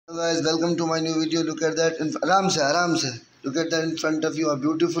Hello guys, welcome to my new video. Look at that. Aram se. Look at that in front of you. A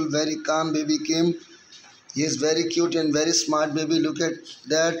beautiful, very calm baby came. He is very cute and very smart baby. Look at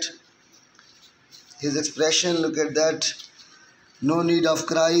that. His expression. Look at that. No need of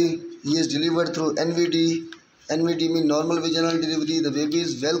cry. He is delivered through NVD. NVD means normal vaginal delivery. The baby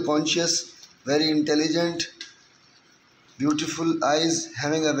is well conscious, very intelligent, beautiful eyes,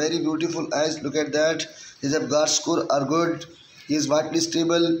 having a very beautiful eyes. Look at that. His Apgar score are good. He is vitally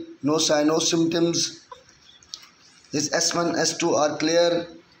stable, no sign, no symptoms. His S1, S2 are clear.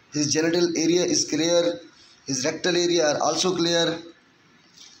 His genital area is clear. His rectal area are also clear.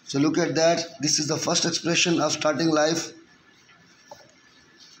 So look at that. This is the first expression of starting life.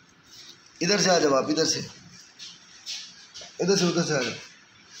 इधर से आ जाओ आप, इधर से उधर से आ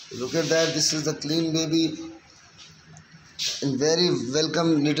जाओ. Look at that. This is the clean baby and very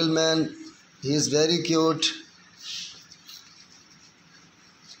welcome little man. He is very cute.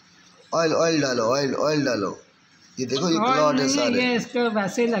 Oil डालो, ऑयल डालो. ये देखो ये क्लॉट है सारे. ये इसको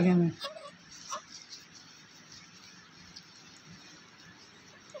वैसे ही लगेंगे.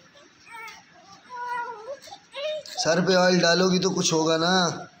 सर पे ऑयल डालोगी तो कुछ होगा ना.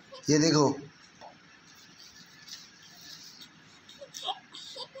 ये देखो.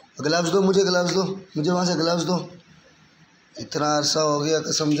 ग्लव्स दो मुझे, ग्लव्स दो मुझे, वहाँ से ग्लव्स दो. इतना अरसा हो गया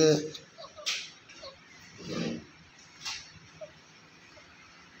कसम से.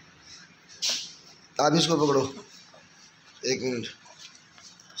 आप इसको पकड़ो, एक मिनट.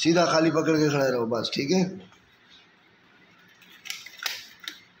 सीधा खाली पकड़ के खड़े रहो बस, ठीक है.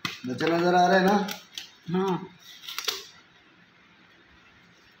 बच्चा नजर आ रहा है ना. हाँ,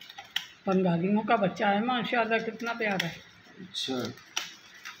 बंगालियों का बच्चा है माशाल्लाह. कितना प्यारा है. अच्छा,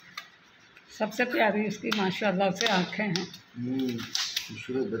 सबसे प्यारी इसकी माशाल्लाह से आँखें हैं.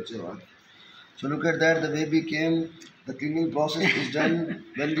 खूबसूरत बच्चे वाला. So look at that, the baby came. The cleaning process is done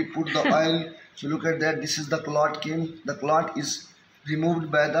when we put the oil. So look at that, this is the clot came. The clot is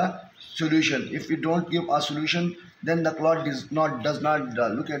removed by the solution. If we don't give a solution, then the clot does not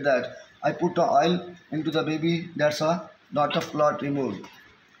look at that. I put the oil into the baby, that's a lot of clot removed.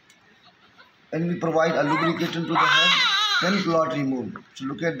 When we provide a lubrication to the head, then clot removed. So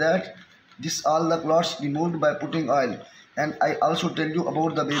look at that, this all the clots removed by putting oil. And I also tell you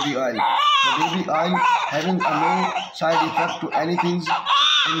about the baby oil. The baby oil having a no side effect to anything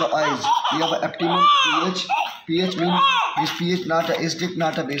in the eyes. We have an optimum pH. pH means this pH not a acidic,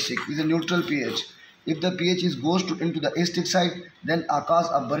 not a basic. It's a neutral pH. If the pH goes into the acidic side, then a cause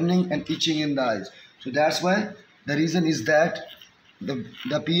of burning and itching in the eyes. So that's why the reason is that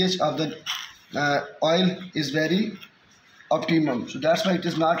the pH of the oil is very optimum. So that's why it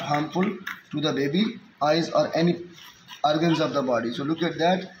is not harmful to the baby eyes or any organs of the body. So look at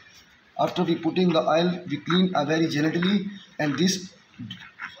that. After we putting the oil, we clean very genitally, and this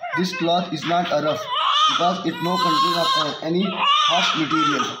cloth is not a rough because it no contain of any harsh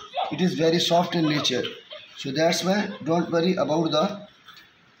material. It is very soft in nature. So that's why don't worry about the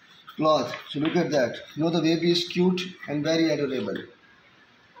cloth. So look at that. You know the baby is cute and very adorable.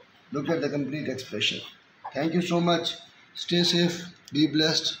 Look at the complete expression. Thank you so much. Stay safe. Be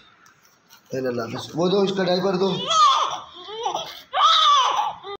blessed. And Allah Hafiz. वो दो इसका diaper दो.